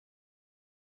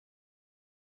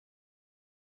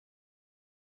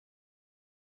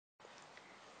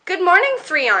Good morning,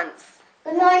 sreeyans.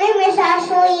 Good morning, Miss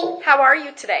Ashley. How are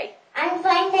you today? I'm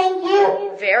fine, thank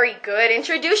you. Very good.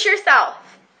 Introduce yourself.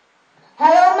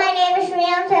 Hello, my name is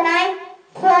sreeyans and I'm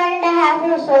 4.5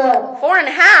 years old.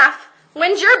 4.5?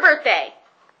 When's your birthday?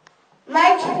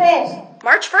 March 1st.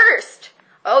 March 1st.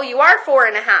 Oh, you are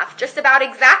 4.5, just about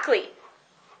exactly.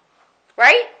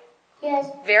 Right? Yes.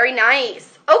 Very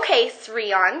nice. Okay,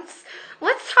 sreeyans.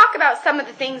 Let's talk about some of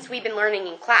the things we've been learning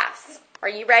in class. Are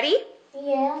you ready?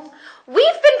 Yes. We've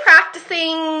been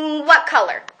practicing what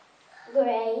color?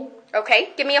 Gray. Okay,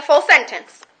 give me a full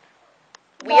sentence.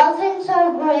 Dolphins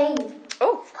are gray.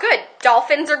 Oh, good.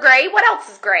 Dolphins are gray. What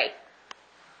else is gray?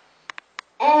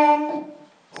 And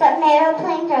some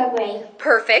airplanes are gray.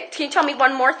 Perfect. Can you tell me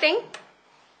one more thing?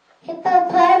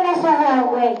 Hippopotamuses are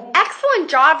gray. Excellent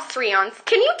job, sreeyans.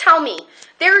 Can you tell me,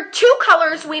 there are two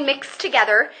colors we mix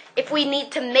together if we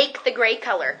need to make the gray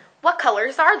color. What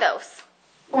colors are those?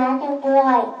 Black and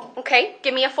white. Okay,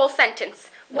 give me a full sentence.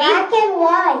 Black and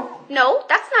white. No,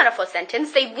 that's not a full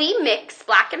sentence. Say we mix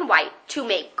black and white to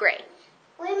make gray.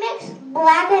 We mix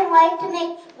black and white to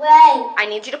make gray. I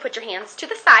need you to put your hands to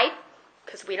the side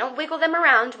because we don't wiggle them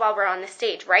around while we're on the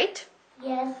stage, right?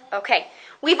 Yes. Okay.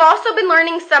 We've also been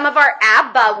learning some of our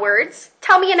ABBA words.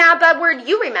 Tell me an ABBA word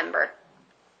you remember.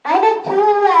 I know 2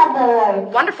 ABBA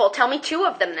words. Wonderful. Tell me 2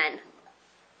 of them then.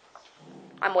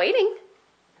 I'm waiting.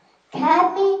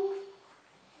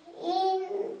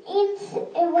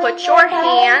 Put your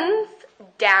hands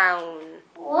down.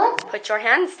 What? Put your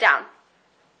hands down.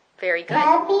 Very good.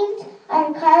 Cabins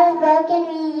and cars broken.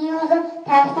 We use a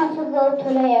taxi to go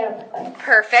to the airport.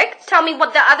 Perfect. Tell me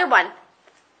what the other one.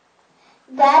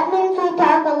 That means we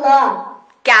talk a lot.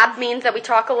 Gab means that we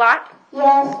talk a lot.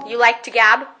 Yes. You like to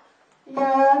gab?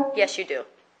 No. Yes, you do.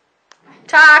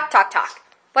 Talk, talk, talk.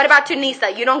 What about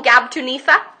Tunisa? You don't gab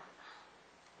Tunisa?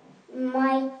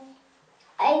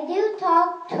 I do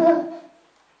talk to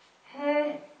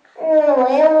her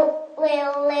little.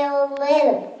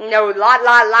 No,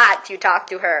 lot you talk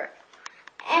to her.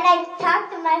 And I talk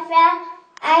to my family.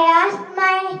 I ask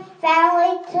my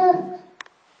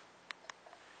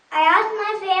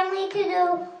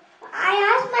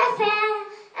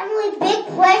family big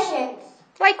questions.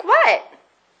 Like what?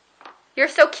 You're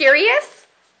so curious?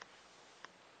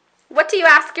 What do you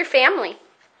ask your family?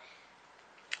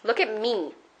 Look at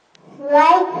me.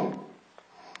 Like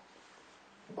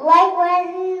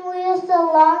when we used a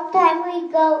long time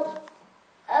we go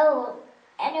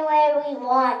anywhere we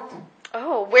want.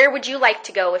 Oh, where would you like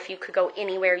to go if you could go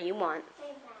anywhere you want?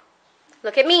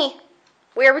 Look at me.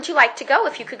 Where would you like to go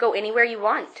if you could go anywhere you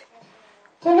want?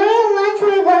 Today at lunch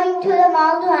we're going to the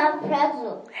mall to have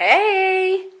pretzel.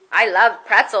 Hey, I love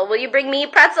pretzel. Will you bring me a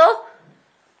pretzel?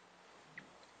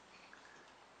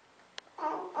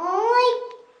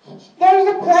 There's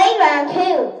a playground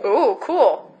too. Ooh,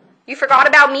 cool. You forgot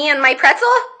about me and my pretzel?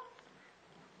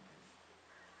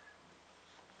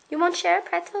 You won't share a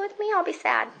pretzel with me? I'll be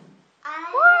sad.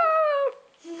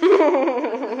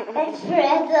 And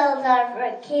pretzels are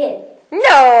for kids.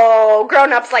 No,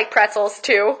 grown-ups like pretzels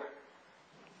too.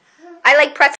 I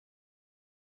like pretzels.